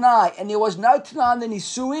al Tanai and there was no Tanai in the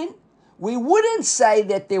Nisuin, we wouldn't say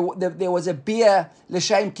that there was a beer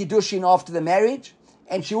L'Shem Kiddushin after the marriage,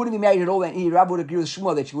 and she wouldn't be married at all, and Rabbi would agree with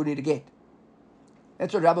Shmuel that she wouldn't need to get.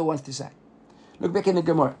 That's what Rabbi wants to say. Look back in the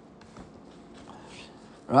Gemara.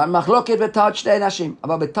 Machloket b'taut shtei nashim,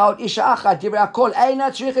 aber b'taut isha achat divrei hakol eina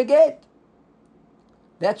tzrich get.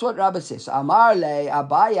 That's what Rabbi says. Amar le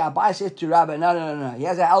Abaya says to Rabbi, no. He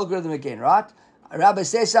has an algorithm again, right? Rabbi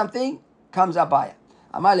says something, comes Abaya.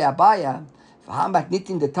 Amar le Abaya, v'hamak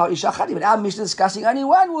nitin the taut isha achat, but our Mishnah is discussing only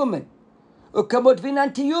one woman. Ukamot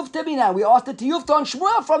vinan tiyufta binan. We asked the tiyufta on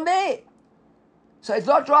Shmuel from there. So it's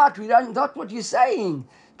not right. Not what you're saying.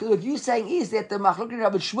 Because what you're saying is that the Machlokes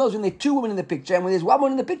Rabbi Shmuel is when there are two women in the picture, and when there's one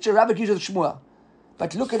woman in the picture, Rabbi agrees with Shmuel.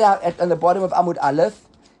 But look at on the bottom of Amud Aleph,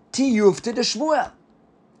 tiyufta de Shmuel.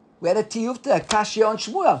 We had a tiyufta, a kashya on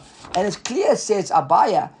Shmuel. And it's clear, says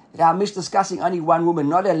Abaya, that our Mishnah is discussing only one woman,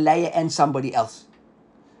 not a Leah and somebody else.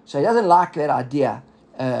 So he doesn't like that idea,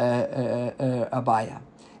 Abaya.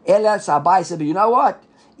 Elas Abaya said, but you know what?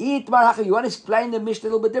 You want to explain the Mishnah a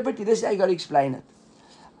little bit differently? This is how you got to explain it.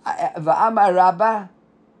 V'amar Rabbah,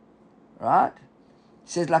 right?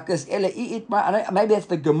 says like this, maybe that's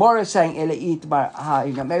the Gemara saying Ele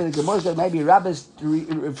Itmar. Maybe the Gemara is maybe Rabbah's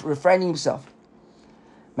refraining himself.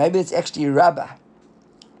 Maybe it's actually Rabbah.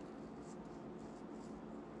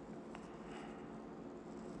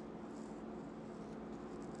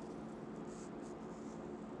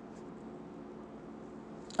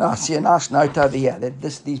 I see a nice note over here that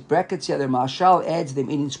these brackets here, the Marshal adds them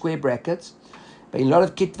in square brackets, but in a lot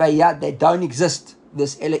of Kitvei Yad they don't exist.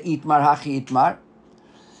 This Ele Itmar, Hachi Itmar,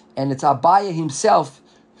 and it's Abaye himself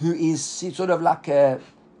who is sort of like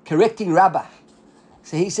correcting Rabbah.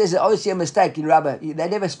 So he says it's obviously a mistake in Rabbah. They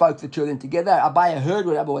never spoke the children together. Abaye heard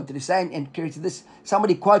what Rabbah wanted to say and corrected this.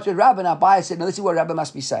 Somebody quoted Rabbah, and Abaye said, "No, this is what Rabbah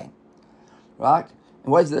must be saying." Right?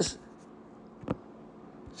 And what is this?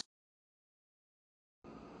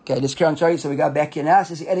 Okay, let's carry on. Sorry, so we go back here now. It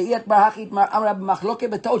says,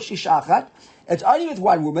 it's only with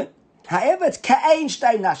one woman. However, it's ka'ain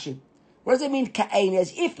shtei nashim. What does it mean, ka'ain?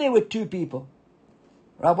 As if there were two people.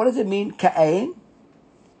 Right, what does it mean, ka'ain?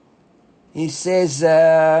 He says,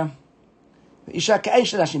 Isha ka'ain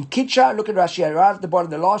shtei nashim. Kitcha, look at Rashi, right at the bottom,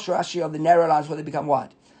 the last Rashi of the narrow lines where they become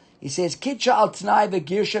wide. He says, Kitcha al t'nai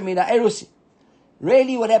v'girsha mina erusi.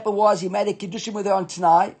 Really, what happened was he made a kiddushin with her on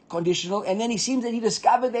Tanai, conditional, and then he seems that he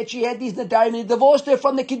discovered that she had these nadarim and he divorced her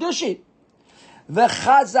from the kiddushin.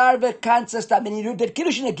 V'chazar v'kansa stam, and he did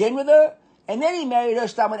kiddushin again with her, and then he married her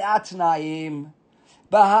stam without Tanaim.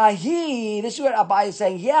 Bahahi, this is what Abai is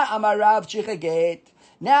saying, yeah, Amarav chicha get.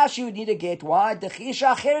 Now she would need a get. Why? Because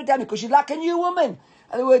she's like a new woman. In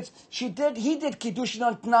other words, he did kiddushin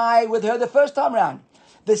on Tanai with her the first time round.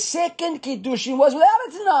 The second kiddushin was without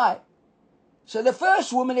a Tanai. So the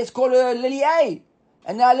first woman, let's call her Lily A.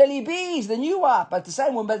 And now Lily B is the new wife, but the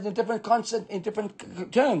same woman, but in different concept, in different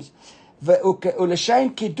terms.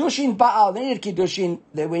 U'l'shem kiddushin ba'al. Then he did kiddushin,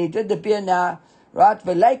 when he did the beer now, right?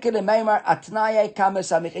 V'leike le'meimar atnaye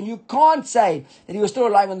kamesamich. And you can't say that he was still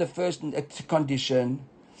relying on the first condition.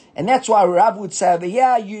 And that's why Rav would say, but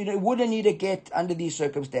yeah, you wouldn't need a get under these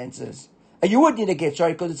circumstances. You would need a get,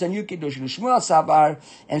 sorry, because it's a new kiddushin. Shmuel Savar,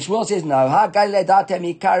 and Shmuel says no. Ha galile datem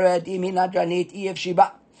ikared imi nadranit if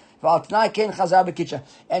shiba v'altnai ken chazar b'kitcha.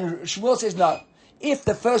 And Shmuel says no. If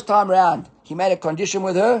the first time round he made a condition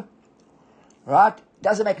with her, right,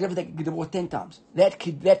 doesn't make a difference. They can divorce 10 times. That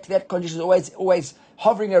condition is always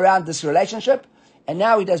hovering around this relationship. And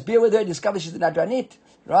now he does beer with her, discovers she's a nadranit,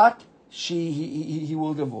 right? He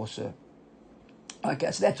will divorce her.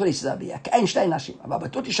 Okay, so that's what he says over here.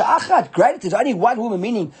 Great, there's only one woman,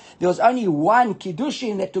 meaning there was only one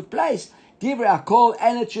kiddushin that took place. Rav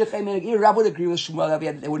would agree with Shmuel over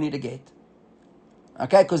here that they would need a get.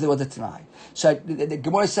 Okay, because there was a Tanai. So the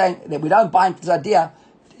Gemara is saying that we don't buy into this idea.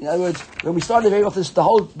 In other words, when we started the very office,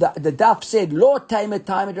 the daf said, Lo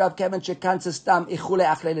taimet Rav Kevin shekansa stam ichule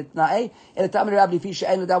achle letnae, and the taimet Rav lifi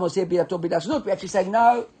she'en adam oseh bidato bidasnut. We're actually saying,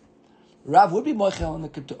 no, Rav would be moichel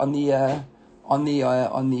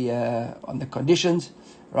on the conditions,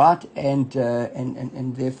 right? And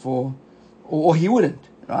therefore, or he wouldn't,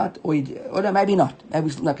 right? Or no, maybe not.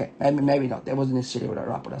 Maybe not. That wasn't necessarily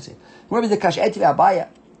what I said. Remember the kash etiv Abaya.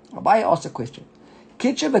 Abaya asked a question.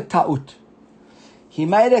 Kitcha b'ta'ut. He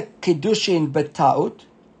made a kiddushin b'ta'ut,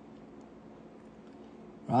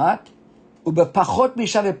 right? Ubepachot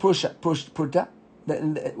mishav pruta.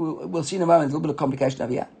 We'll see in a moment. A little bit of complication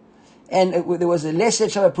over here. And there was a lesser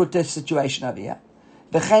Shabbat Pruta situation over here.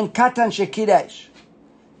 V'chein katan shekidesh.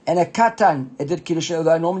 And a katan, it did kiddushin,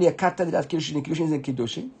 although normally a katan that does kiddushin, and kiddushin is in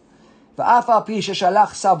kiddushin. V'af al pi sheshalach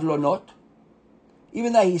savlonot.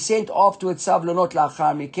 Even though he sent afterwards savlonot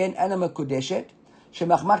la'achar miken, ana mekudeshet,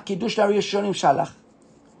 shemachmat kiddush la'rishonim shalach.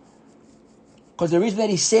 Because the reason that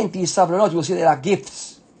he sent these savlonot, you'll see they are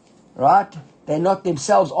gifts. Right? They're not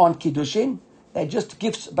themselves on kiddushin. They're just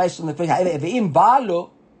gifts based on the first. Ve'im ba'alo,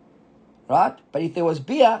 right? But if there was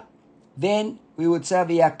beer, then we would say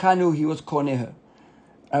v'yakanu, he was koneher.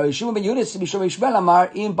 Shimon ben Yunis, Mishom Yishmael Amar,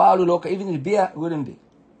 im ba'alu loka, even the beer wouldn't be.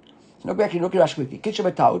 So look back, look at Rashi quickly. Kitcha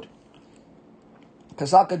b'taud.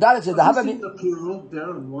 Kasal Kadalet said, was this in the plural,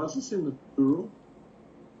 Darren? Was this in the plural?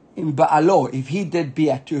 In ba'alo, if he did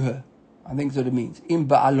beer to her. I think that's what it means. In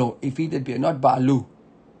ba'alo, if he did beer, not ba'alu.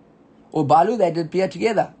 Or ba'alu, they did beer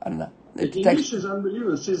together. I don't know. The English is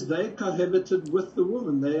unbelievable. It says they cohabited with the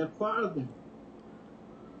woman. They acquired them.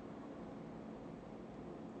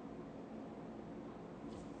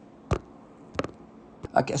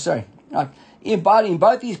 Okay, sorry. Right. In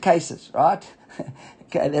both these cases, right?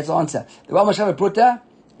 Okay, that's the answer. The one was Shabbat Pruta,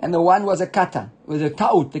 and the one was a katan. With a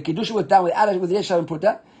ta'ut. The kiddush was done with Shabbat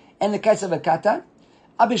Pruta, and the case of a katan.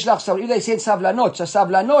 Abishlach Savlanot. If they said Savlanot, so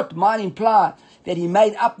Savlanot might imply that he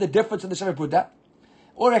made up the difference of the Shabbat Pruta.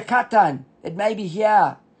 or a katan, that maybe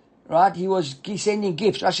here, right, he's sending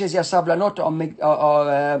gifts. Rashi says sablanot or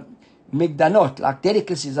migdanot, like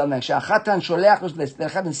delicacies. The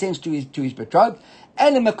katan sends to his betrothed.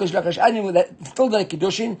 And still the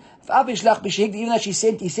kiddushin. Even though he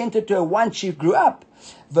sent it to her once she grew up.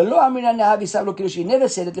 He never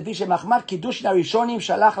said that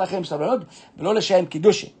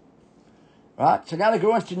right? So now the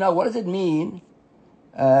girl wants to know, what does it mean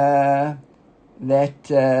that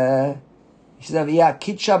he says over here,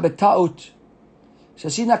 kitcha b'ta'ut. So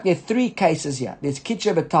see, like there are three cases here. There's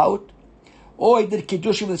kitcha b'ta'ut, or he did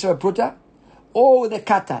kiddushin with the Sefer Pruta, or with the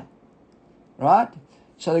katan. Right?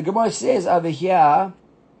 So the Gemara says over here,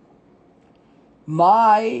 so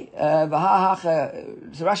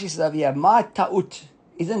Rashi says over here, my ta'ut,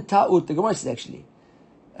 isn't ta'ut, the Gemara says actually,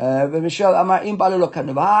 the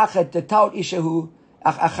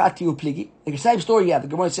same story here, the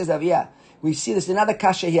Gemara says over here, we see this another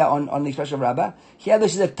kasha here on the expression of Rabbah. Here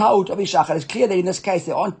this is a ta'ut of Ishachar. It's clear that in this case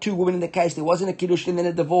there aren't two women in the case, there wasn't a kiddush and then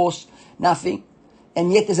a divorce, nothing.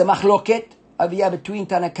 And yet there's a machloket over here between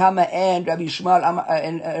Tanakama and Rabbi Shmuel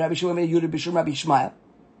and Rabbi Shmuel ben Yehuda b'Shum Rabbi Shmuel.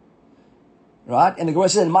 Right? And the Gemara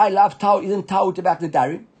says, my love ta'ut isn't ta'ut about the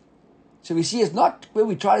darim. So we see it's not where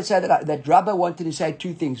we try to say that Rabbah wanted to say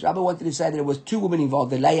two things. Rabbah wanted to say that there was two women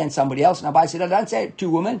involved, the Leah and somebody else. And Abai said, no, don't say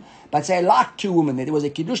two women, but say like two women. That there was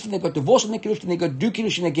a kiddush and they got divorced from the kiddush and they got do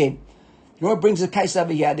kiddushin again. You know what brings the case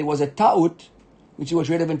over here? There was a ta'ut, which was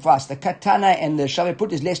relevant for us. The katana and the Shavei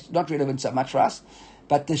Put is not relevant so much for us.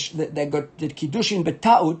 But they got the kiddushin but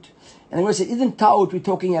ta'ut. And the Gemara said, isn't ta'ut we're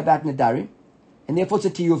talking about Nadarim? And therefore it's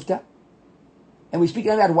a tiyufta. And we're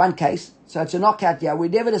speaking about one case, so it's a knockout here. We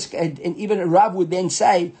never, and even a Rav would then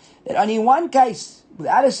say that only in one case,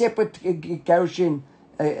 without a separate garushin,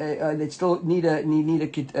 they still need a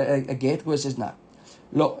get. Who says no?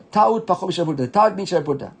 Look, ta'ut pachom shavuta. Ta'ut means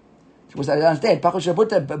shavuta. Because I understand pachom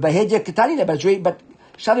shavuta, behedya ketanina, but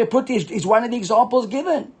shavuta is one of the examples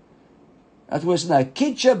given. That was no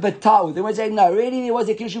kitcha b'ta'ut. They would say no, really there was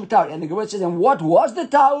a kitcha b'ta'ut, and the Gemara says, and what was the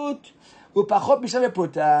ta'ut? Upachot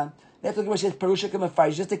mishavuta. That's what the Gemara says, Perusha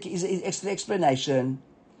Kamafarish, just an extra explanation.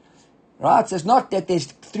 Right? So it's not that there's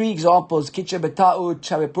three examples, Kitcha B'Ta'ut,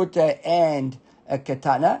 Shavuta, and a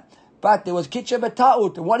Katana, but there was Kitcha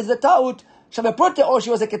B'Ta'ut. And what is the Ta'ut? Shavuta, or she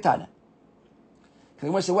was a Katana. The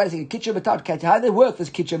Gemara says, wait a second, Kitcha B'Ta'ut, how did it work, this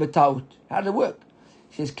Kitcha B'Ta'ut? How did it work?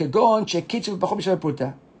 He says, Kagon, She Kitcha B'Chom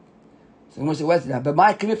Shavuta. So the Gemara says, what's that? But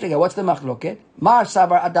my Kivifliga, what's the Machloket? Mar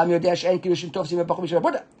Sabar Adam Yodeh She'en Kiddushin Tov Sim B'Chom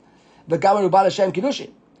Shavuta. V'Gamer Ubal Hashem Kiddushin.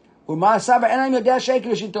 ומה הסבא אינם יודע שאין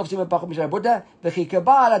קידושין תופסים בפחות משל הבודה וכי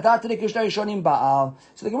כבעל הדעת לקדושת הראשונים בעל.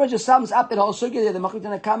 So the Gemara just sums up that whole sugya there, the Machlokes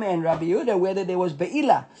Tanakama and Rabbi Yehuda, whether there was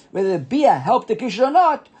be'ila, whether the bia helped the kiddush or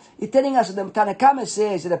not. He's telling us that the Tanakama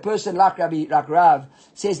says that a person like Rav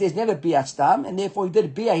says there's never bia stam, and therefore he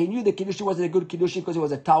did bia. He knew the kiddush wasn't a good kiddush because it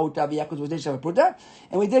was a ta'ut aviyah, because it was deshav pruta,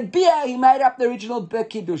 and we did bia. He made up the original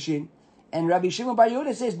kiddushin, and Rabbi Shimon Bar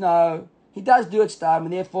Yehuda says no. He does do it stam,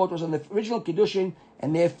 and therefore it was on the original kiddushin,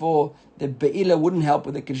 and therefore the be'ila wouldn't help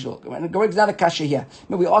with the kiddush. And there's another kasha here.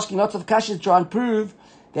 We're asking lots of kashas to try and prove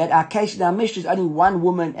that our case in our Mishnah is only one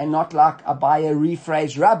woman and not like Abaya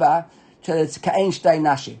rephrased Rabbah, so that it's ka'en shtei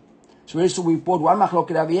nashim. So we brought one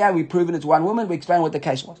machloket over here, we've proven it's one woman, we explain what the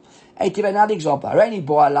case was. Another example. Right?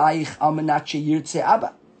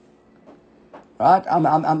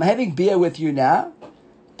 I'm having beer with you now,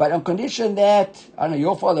 but on condition that, I don't know,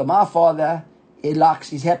 your father, my father,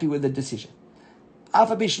 he's happy with the decision.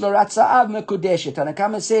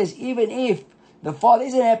 Tanakama says, even if the father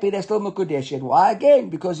isn't happy, they're still mekudeshet. Why again?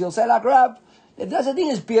 Because he'll say like Rav, that's the thing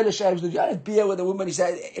is beer l'shem. You don't have beer with a woman, he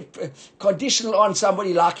says, conditional on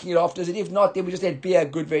somebody liking it afterwards, and if not, then we just had beer,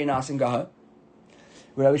 good, very nice, and go home.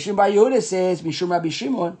 Where Rabbi Shimon Bar Yehuda says, Mishum Rabbi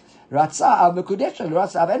Shimon, Ratzah av mekudeshet,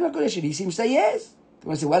 Ratzah av en mekudeshet. He seems to say yes.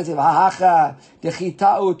 What is it? Hahacha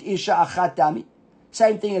dechitaut isha achat dami.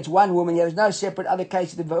 Same thing, it's one woman. There's no separate other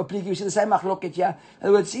cases. You see the same machloket here. In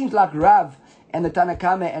other words, it seems like Rav and the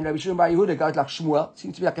Tanakama and Rabbi Shimon Bar Yehuda goes like Shmuel.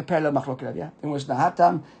 Seems to be like a parallel machloket over here. It was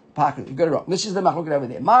Nahatam, Parker. You got it wrong. This is the machloket over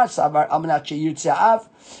there. Mar Savar Almanat Sheyirtzeh Av.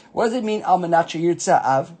 What does it mean, Almanat Sheyirtzeh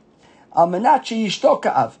Av? Almanat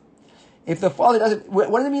Sheyishtoka Av. If the father doesn't, what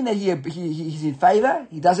does it mean that he's in favor?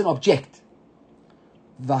 He doesn't object.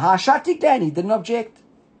 V'hashatik dan, he didn't object.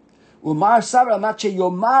 Umar Savar Almanat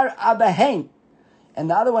Sheyomar Abahen. And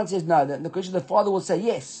the other one says no. The question, the father will say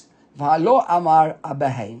yes. V'halo amar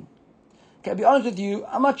abahein. Okay, to be honest with you,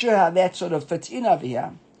 I'm not sure how that sort of fits in over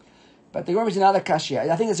here. But the Gemara is another kasha.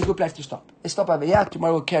 I think it's a good place to stop. Let's stop over here.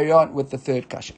 Tomorrow we'll carry on with the third kasha.